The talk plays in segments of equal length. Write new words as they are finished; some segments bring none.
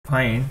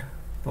find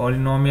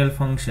polynomial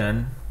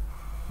function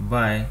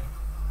by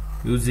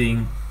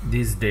using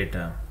this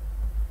data.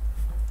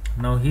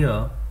 Now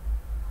here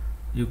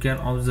you can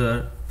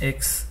observe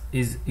x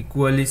is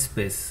equally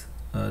spaced.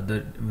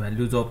 The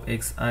values of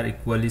x are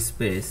equally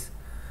spaced.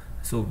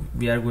 So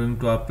we are going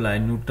to apply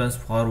Newton's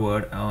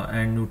forward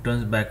and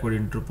Newton's backward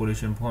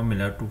interpolation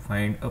formula to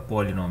find a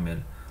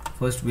polynomial.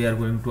 First we are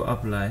going to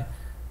apply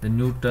the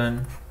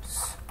Newton's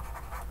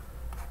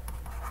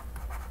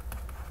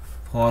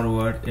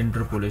forward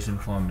interpolation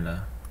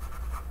formula.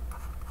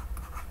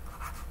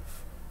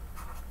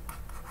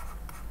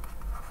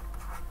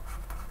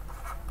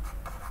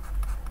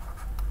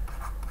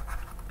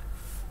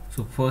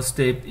 So first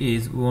step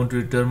is we want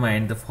to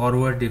determine the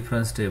forward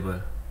difference table.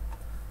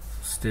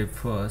 Step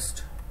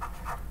first,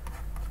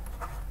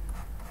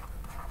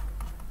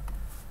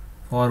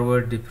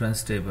 forward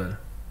difference table.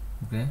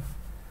 Okay,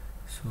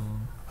 so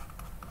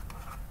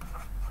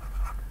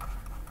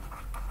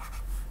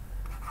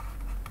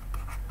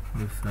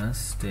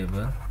difference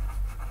table.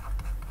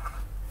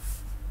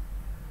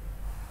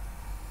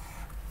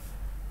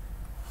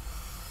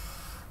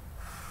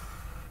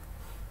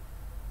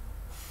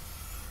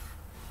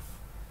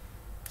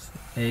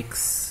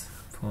 X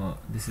for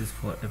this is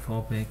for f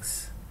of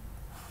x.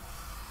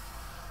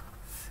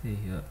 See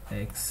here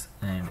x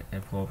and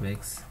f of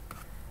x.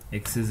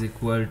 X is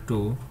equal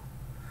to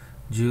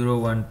 0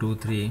 1 2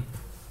 3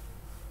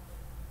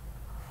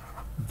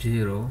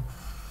 0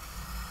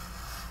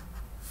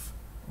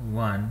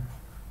 1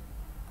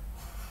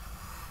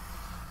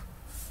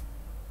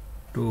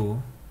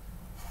 2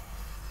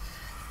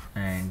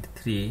 and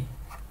 3.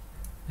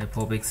 F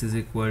of x is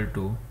equal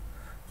to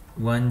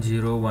 1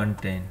 0 1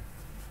 10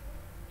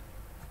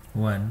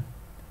 1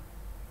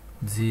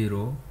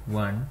 0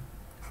 1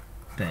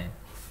 10.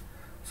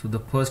 So the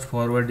first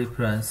forward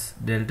difference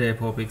delta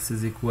f of x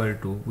is equal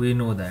to, we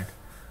know that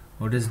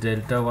what is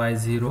delta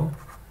y0,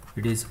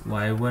 it is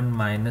y1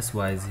 minus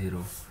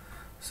y0.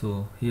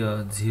 So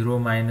here 0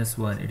 minus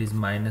 1, it is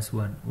minus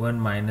 1, 1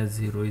 minus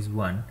 0 is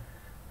 1,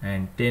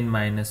 and 10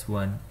 minus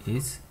 1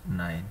 is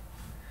 9.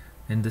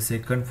 And the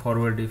second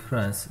forward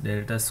difference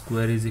delta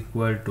square is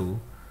equal to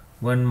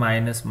 1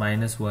 minus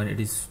minus 1, it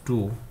is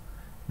 2,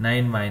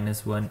 9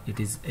 minus 1, it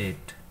is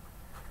 8.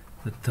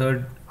 The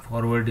third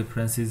forward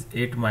difference is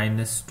 8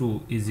 minus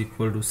 2 is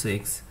equal to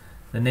 6.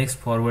 The next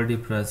forward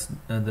difference,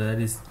 that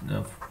is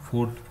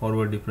fourth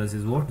forward difference,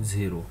 is what?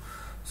 0.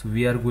 So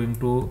we are going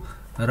to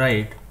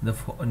write the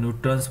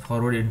Newton's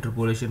forward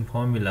interpolation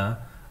formula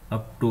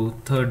up to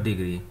third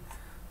degree.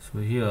 So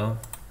here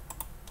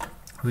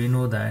we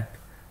know that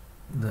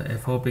the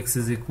f of x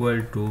is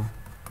equal to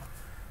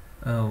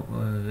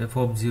f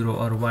of 0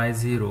 or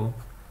y0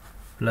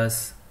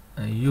 plus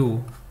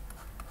u,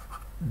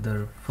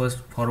 the first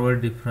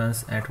forward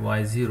difference at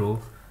y0,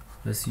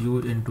 plus u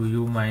into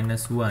u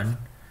minus 1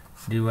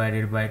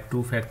 divided by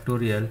 2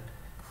 factorial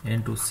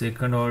into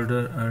second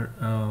order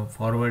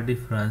forward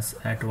difference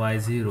at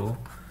y0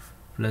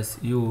 plus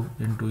u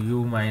into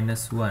u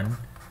minus 1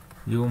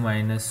 u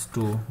minus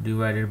 2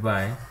 divided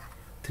by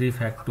 3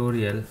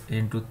 factorial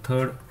into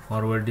third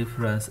forward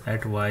difference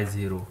at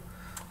y0.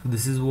 So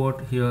this is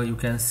what here you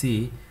can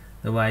see,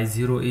 the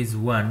y0 is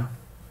 1,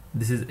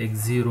 this is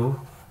x0,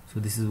 so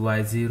this is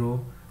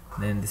y0,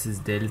 then this is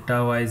delta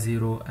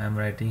y0, I am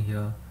writing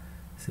here,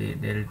 say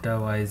delta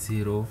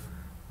y0,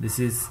 this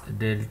is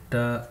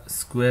delta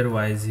square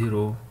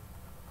y0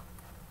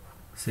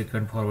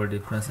 second forward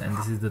difference, and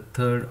this is the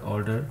third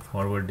order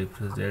forward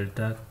difference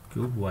delta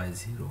cube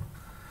y0.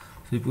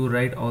 So if you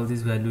write all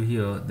this value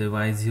here, the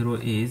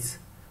y0 is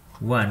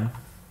 1,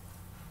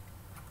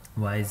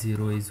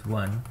 y0 is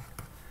 1,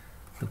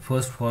 the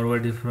first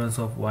forward difference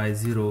of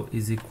y0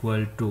 is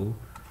equal to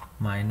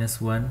minus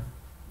 1,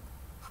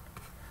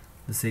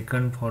 the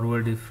second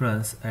forward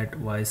difference at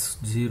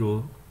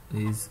y0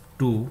 is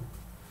 2,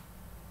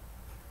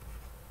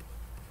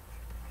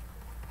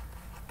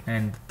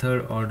 and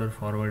third order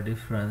forward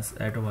difference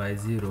at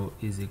y0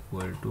 is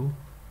equal to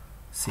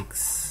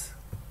 6.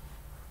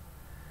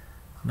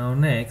 Now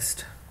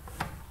next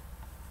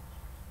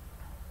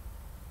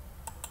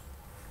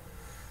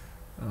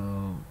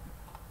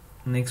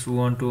we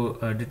want to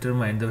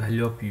determine the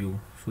value of u.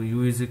 So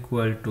u is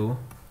equal to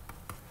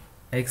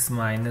x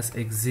minus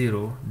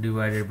x0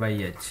 divided by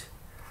h.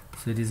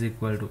 So it is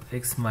equal to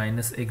x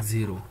minus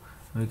x0.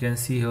 We can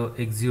see here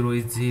x0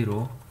 is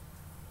 0,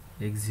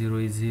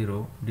 x0 is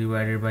 0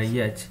 divided by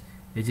h.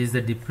 H is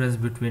the difference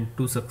between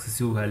two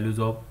successive values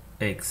of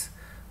x.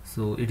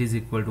 So it is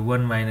equal to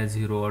 1 minus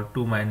 0 or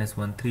 2 minus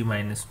 1, 3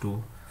 minus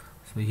 2.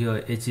 So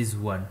here h is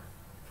 1.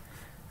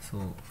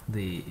 So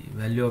the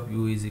value of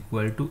u is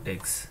equal to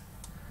x.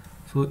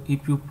 So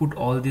if you put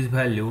all this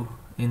value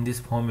in this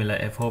formula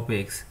f of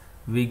x,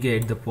 we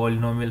get the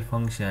polynomial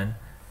function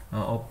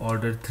of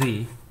order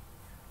 3,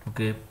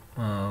 okay,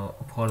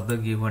 for the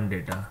given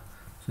data.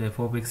 So f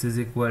of x is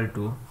equal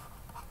to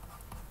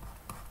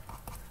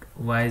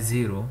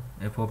y0,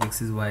 f of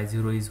x is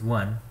y0 is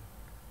 1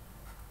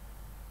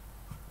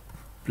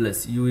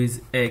 plus u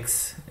is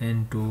x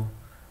into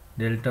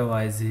delta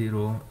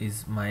y0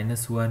 is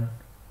 -1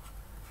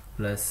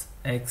 plus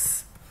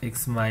x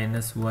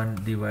minus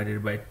 1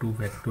 divided by 2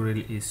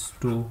 factorial is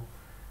 2,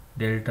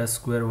 delta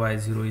square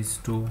y0 is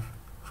 2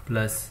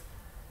 plus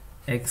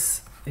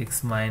x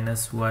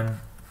minus 1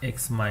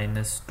 x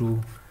minus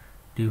 2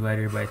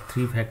 divided by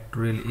 3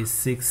 factorial is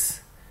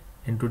 6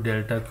 into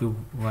delta cube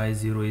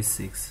y0 is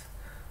 6.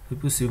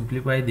 If you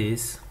simplify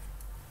this,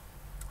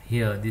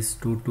 here this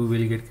 2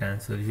 will get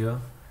cancelled, here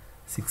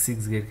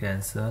 6 get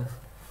cancelled,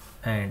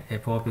 and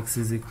f of x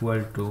is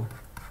equal to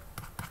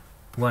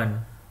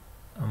 1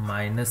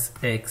 minus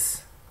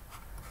x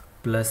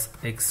plus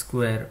x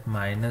square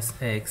minus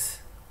x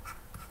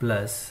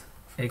plus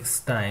x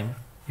time,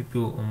 if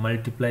you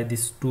multiply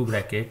this two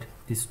bracket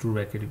if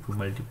you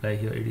multiply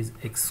here, it is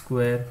x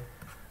square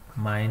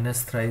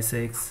minus thrice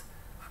x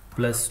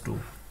plus 2.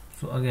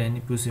 So again,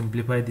 if you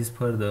simplify this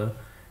further,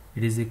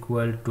 it is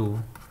equal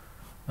to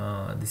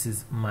this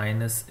is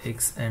minus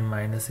x and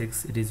minus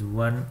x, it is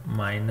 1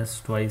 minus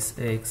twice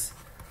x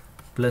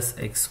plus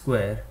x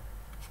square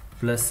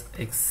plus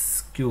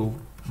x cube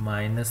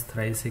minus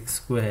thrice x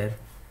square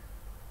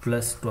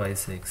plus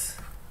twice x.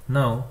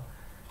 Now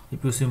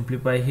if you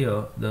simplify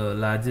here, the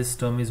largest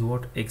term is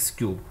what? X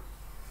cube.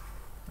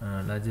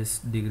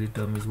 Largest degree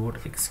term is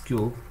what? X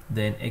cube.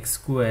 Then x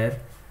square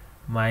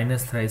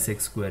minus thrice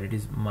x square, it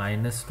is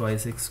minus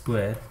twice x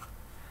square.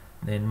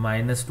 Then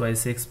minus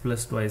twice x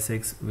plus twice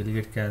x will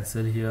get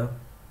cancelled here,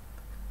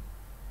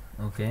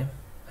 okay,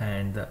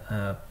 and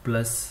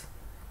plus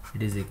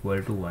it is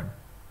equal to 1.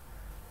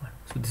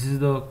 So this is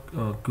the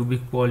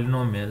cubic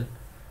polynomial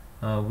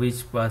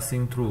which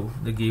passing through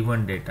the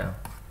given data,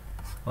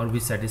 or we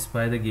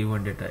satisfy the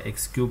given data,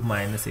 x cube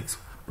minus x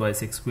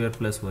twice x square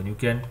plus 1. You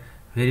can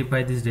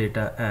verify this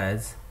data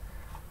as,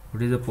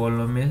 what is the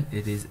polynomial?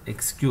 It is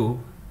x cube,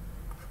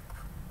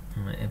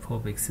 f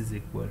of x is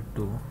equal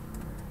to,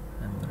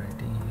 I'm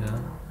writing here,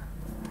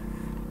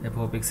 f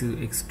of x is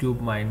x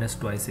cube minus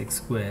twice x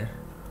square,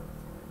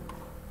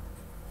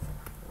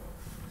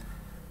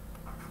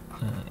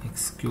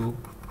 x cube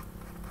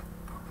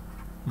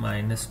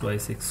minus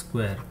twice x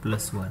square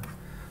plus 1.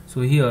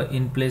 So here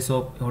in place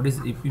of, what is,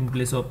 if in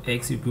place of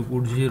x if you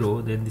put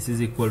 0, then this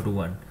is equal to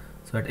 1.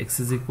 So at x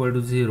is equal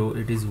to 0,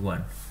 it is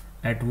 1.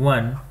 At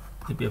 1,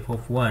 if f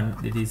of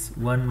 1, it is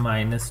 1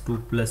 minus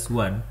 2 plus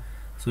 1,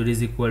 so it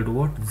is equal to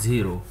what?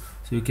 0.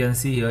 So you can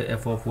see here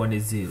f of 1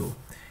 is 0.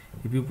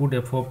 If you put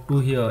f of 2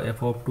 here,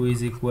 f of 2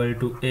 is equal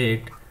to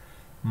 8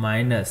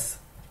 minus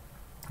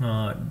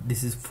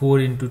this is 4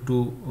 into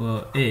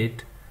 2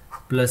 8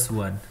 plus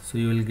 1, so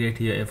you will get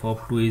here f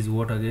of 2 is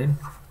what again?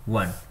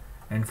 1.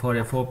 And for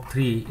f of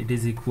 3, it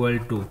is equal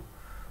to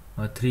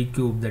 3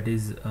 cube, that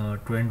is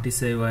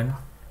 27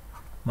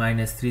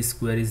 minus 3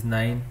 square is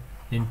 9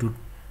 into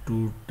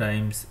 2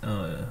 times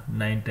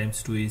 9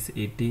 times 2 is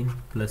 18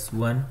 plus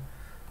 1.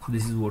 So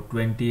this is what?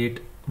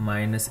 28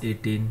 minus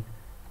 18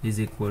 is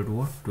equal to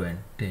what?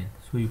 10.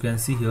 So you can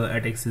see here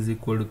at x is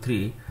equal to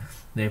 3,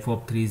 the f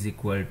of 3 is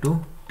equal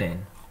to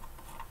 10.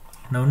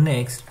 Now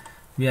next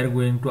we are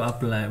going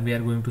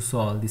to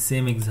solve the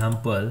same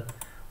example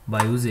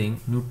by using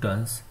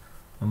Newton's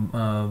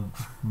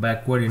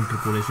backward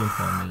interpolation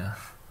formula.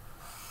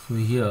 So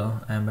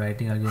here I am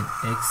writing again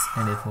x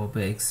and f of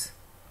x.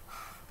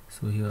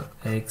 So here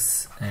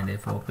x and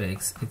f of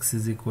x, x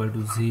is equal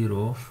to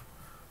 0,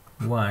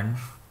 1,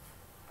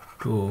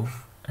 2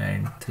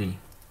 and 3,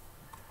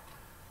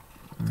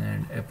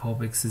 and f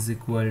of x is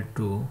equal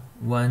to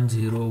 1,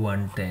 0,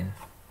 1, 10,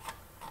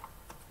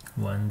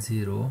 1,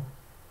 0,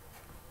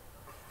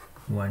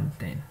 1,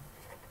 10.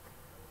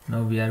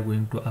 Now we are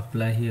going to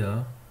apply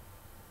here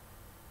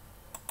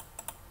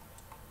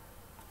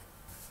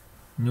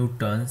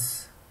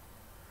Newton's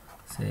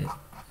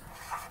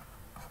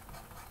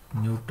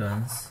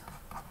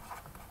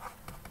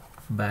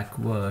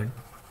backward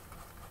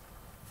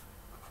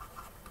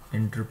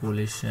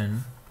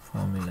interpolation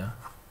formula.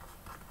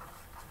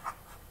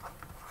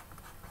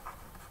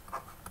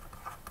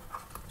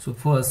 So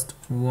first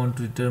we want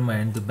to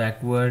determine the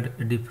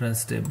backward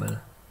difference table.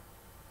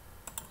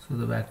 So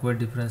the backward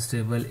difference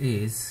table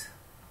is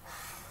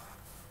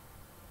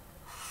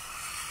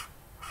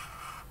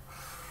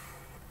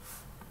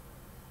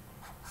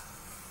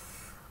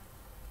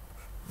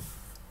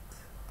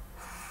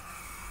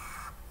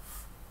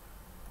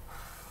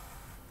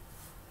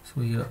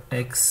so here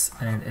x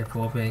and f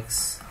of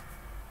x,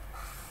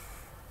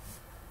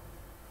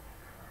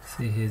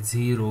 say here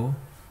 0,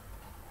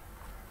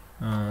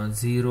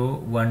 0,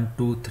 1,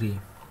 2, 3,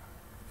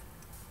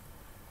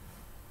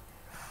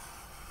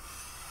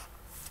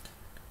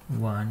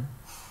 1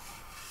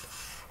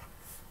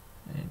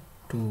 and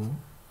 2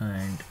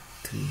 and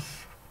 3.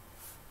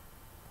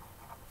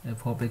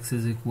 F of x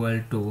is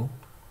equal to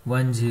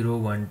 1, 0,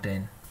 1,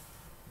 10,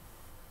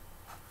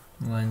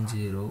 1,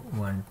 0,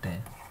 1,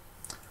 10.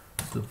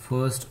 So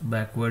first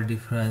backward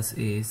difference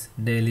is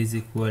del is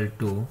equal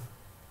to,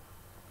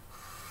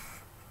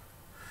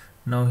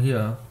 now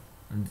here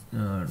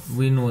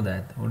we know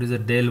that what is the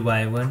del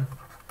y1?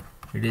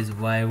 It is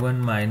y1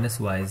 minus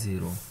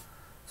y0.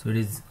 So it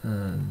is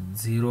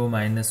 0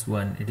 minus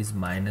 1, it is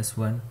minus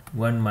 1,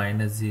 1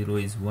 minus 0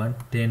 is 1,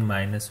 10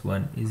 minus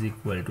 1 is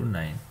equal to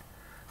 9.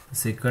 The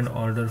second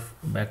order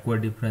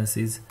backward difference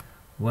is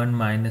 1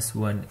 minus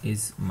 1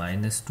 is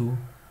minus 2,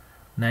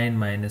 9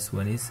 minus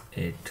 1 is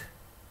 8.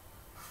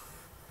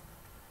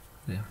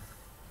 Okay.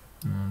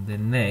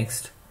 Then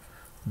next,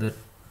 the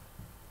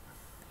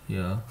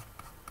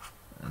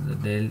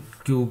del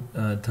cube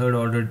third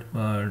order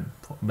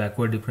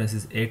backward difference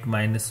is 8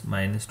 minus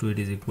minus 2, it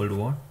is equal to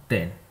what?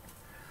 10.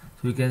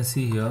 So we can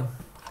see here,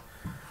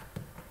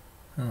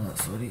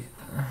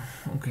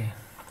 okay,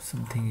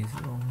 something is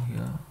wrong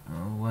here.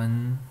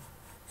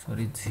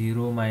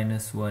 0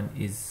 minus 1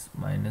 is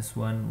minus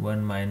 1,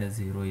 1 minus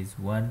 0 is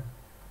 1,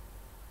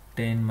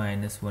 10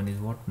 minus 1 is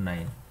what?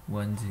 9.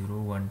 1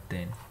 0 1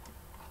 10.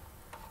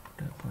 What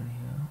happened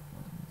here?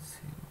 1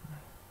 0 9.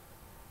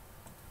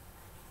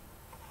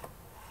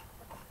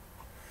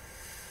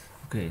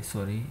 Okay,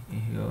 sorry,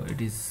 here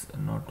it is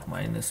not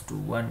minus 2,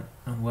 1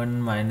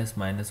 minus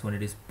minus 1,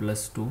 it is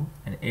plus 2,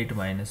 and 8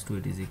 minus 2,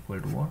 it is equal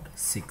to what?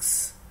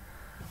 6.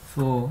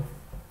 So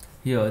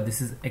here this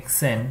is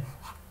xn,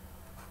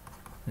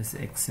 this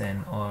is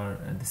xn, or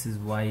this is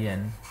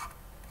yn,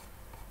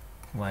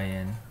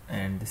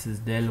 and this is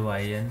del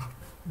yn,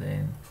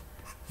 then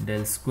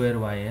del square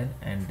yn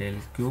and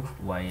del cube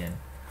yn.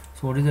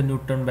 So what is the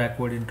Newton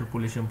backward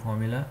interpolation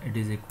formula? It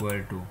is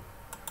equal to,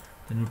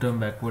 the Newton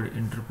backward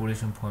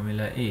interpolation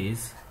formula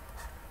is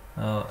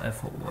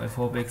f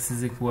of x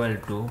is equal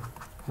to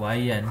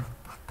yn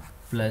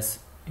plus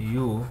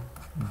u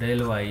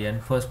del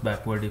yn, first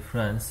backward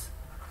difference,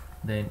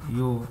 then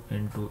u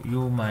into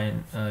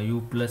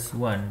u plus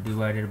 1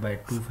 divided by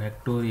 2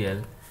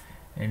 factorial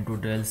into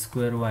del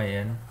square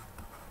yn,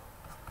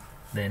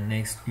 then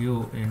next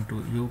u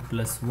into u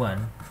plus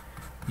 1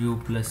 u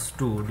plus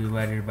 2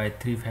 divided by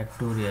 3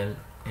 factorial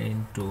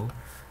into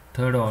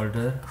third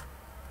order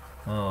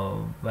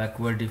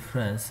backward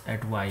difference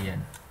at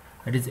yn.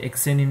 That is,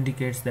 xn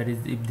indicates, that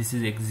is, if this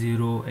is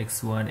x0,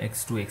 x1,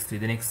 x2, x3,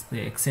 then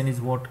xn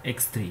is what?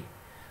 x3,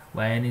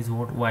 yn is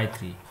what?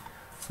 y3.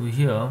 So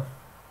here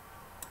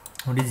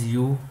what is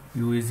u?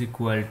 U is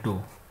equal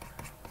to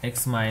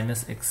x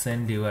minus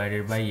xn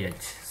divided by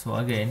h. So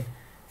again,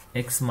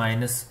 x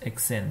minus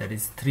xn, that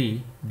is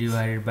 3,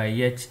 divided by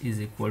h is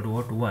equal to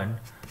what? 1.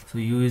 So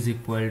u is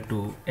equal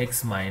to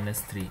x minus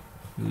 3.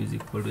 U is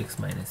equal to x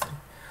minus 3.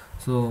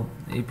 So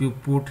if you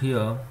put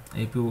here,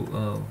 if you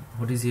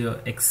what is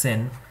here?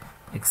 xn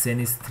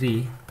is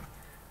 3,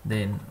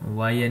 then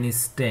yn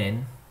is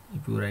 10.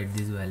 If you write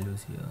these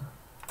values here,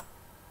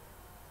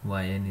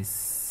 yn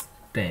is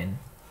 10,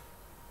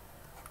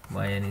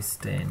 yn is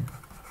 10,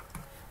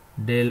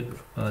 del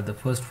the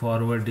first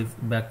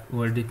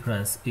backward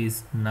difference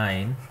is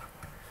 9,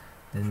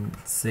 then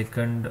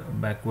second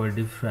backward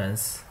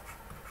difference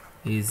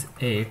is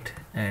 8,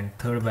 and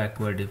third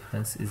backward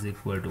difference is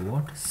equal to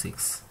what?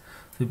 6.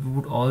 So if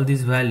you put all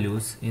these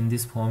values in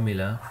this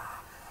formula,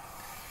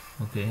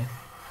 okay,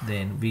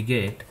 then we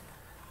get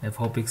f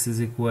of x is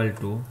equal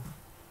to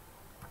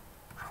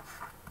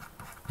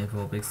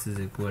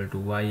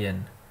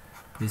yn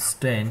is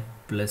 10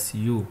 plus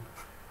u,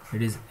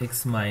 it is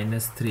x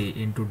minus 3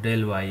 into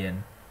del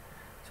yn,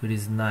 so it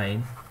is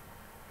 9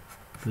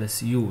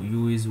 plus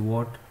u is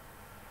what?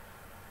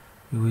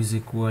 U is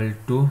equal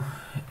to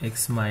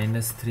x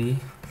minus 3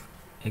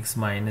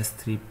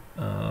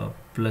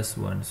 plus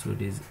 1, so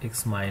it is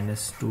x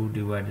minus 2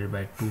 divided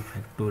by 2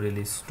 factorial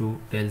is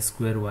 2 del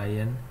square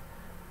yn,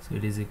 so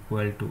it is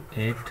equal to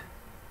 8.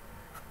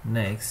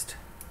 Next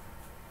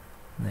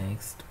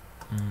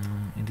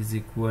it is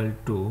equal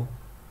to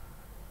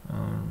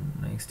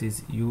next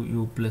is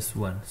u plus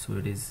 1, so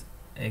it is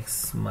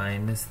x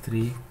minus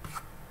 3,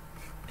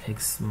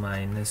 x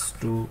minus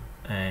 2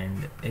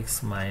 and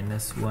x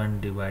minus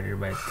 1 divided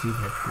by 3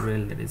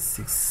 factorial, that is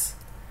 6,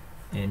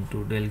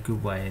 into del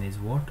cube yn is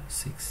what?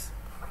 6.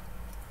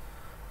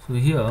 So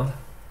here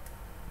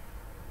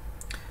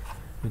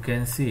you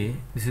can see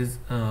this is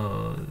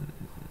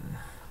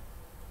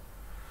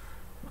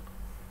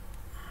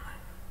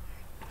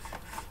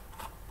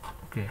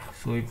okay,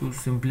 so if you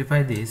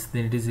simplify this,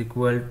 then it is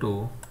equal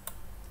to,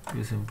 if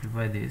you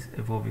simplify this,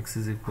 f of x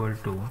is equal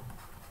to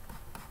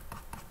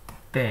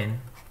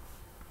 10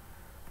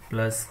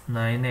 plus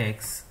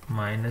 9x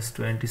minus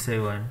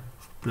 27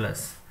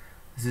 plus,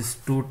 this is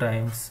 2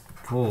 times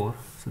 4,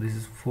 so this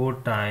is 4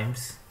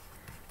 times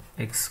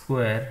x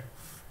square,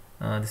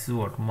 this is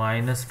what?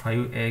 Minus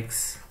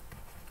 5x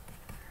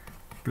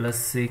plus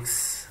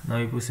 6. Now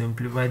if you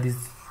simplify this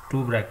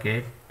 2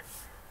 bracket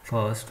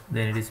first,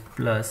 then it is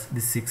plus,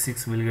 this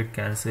 6 will get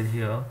cancelled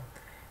here,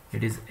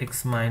 it is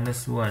x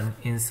minus 1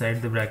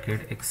 inside the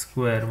bracket x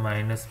square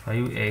minus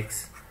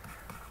 5x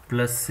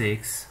plus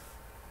 6.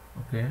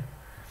 Okay,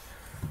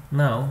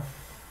 now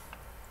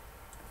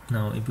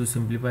if you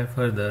simplify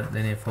further,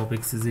 then f of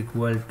x is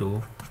equal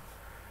to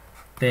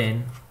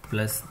 10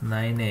 plus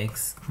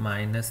 9x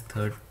minus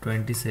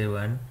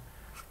 27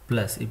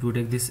 plus, if you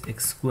take this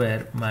x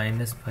square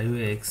minus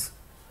 5x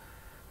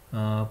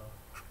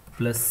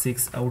plus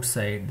 6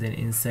 outside, then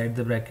inside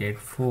the bracket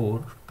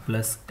 4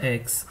 plus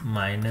x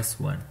minus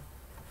 1.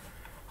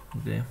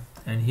 Okay,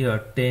 and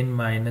here 10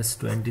 minus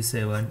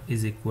 27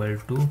 is equal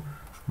to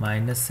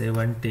minus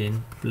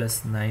 17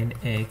 plus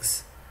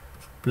 9x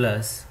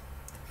plus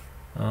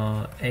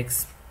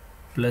x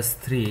plus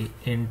 3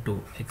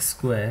 into x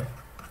square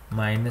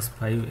minus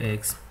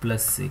 5x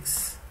plus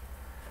 6.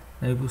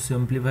 Now if you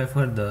simplify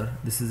further,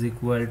 this is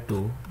equal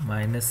to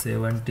minus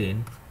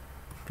 17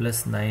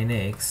 plus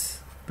 9x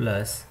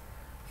plus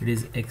it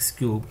is x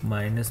cube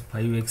minus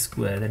 5x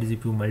square, that is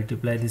if you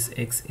multiply this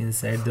x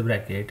inside the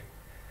bracket,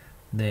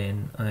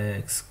 then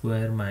x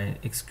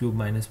cube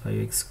minus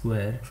 5x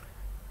square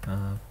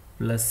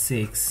plus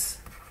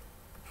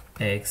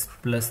 6x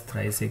plus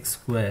thrice x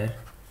square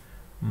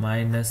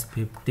minus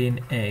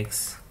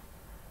 15x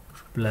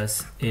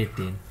plus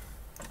 18.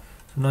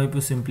 So now if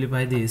you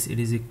simplify this, it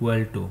is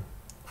equal to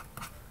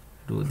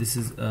this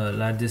is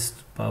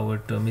largest power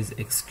term is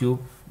x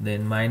cube,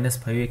 then minus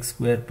 5x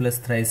square plus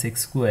thrice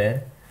x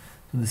square,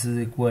 so this is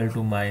equal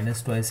to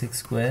minus twice x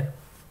square.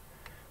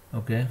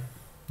 Okay,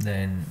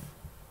 then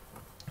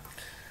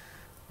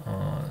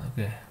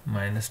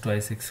minus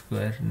twice x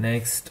square.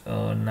 Next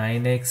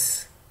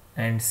 9x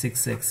and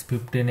 6x,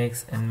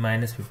 15x and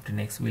minus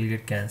 15x will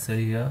get cancelled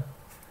here.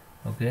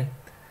 Okay,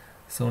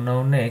 so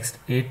now next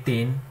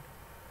 18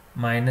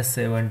 minus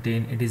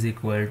 17, it is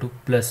equal to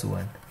plus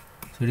 1.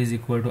 So it is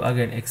equal to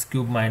again x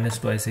cube minus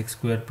twice x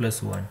square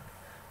plus 1.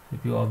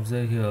 If you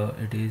observe here,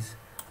 it is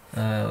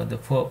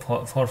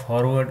for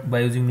forward, by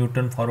using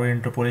Newton forward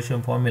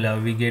interpolation formula,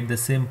 we get the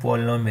same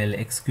polynomial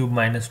x cube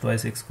minus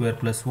twice x square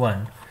plus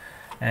 1,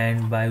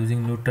 and by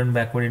using Newton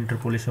backward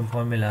interpolation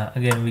formula,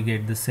 again we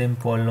get the same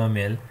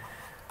polynomial,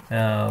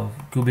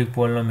 cubic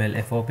polynomial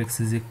f of x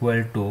is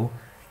equal to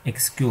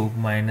x cube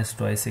minus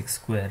twice x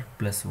square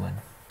plus 1.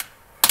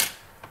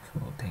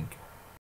 So thank you.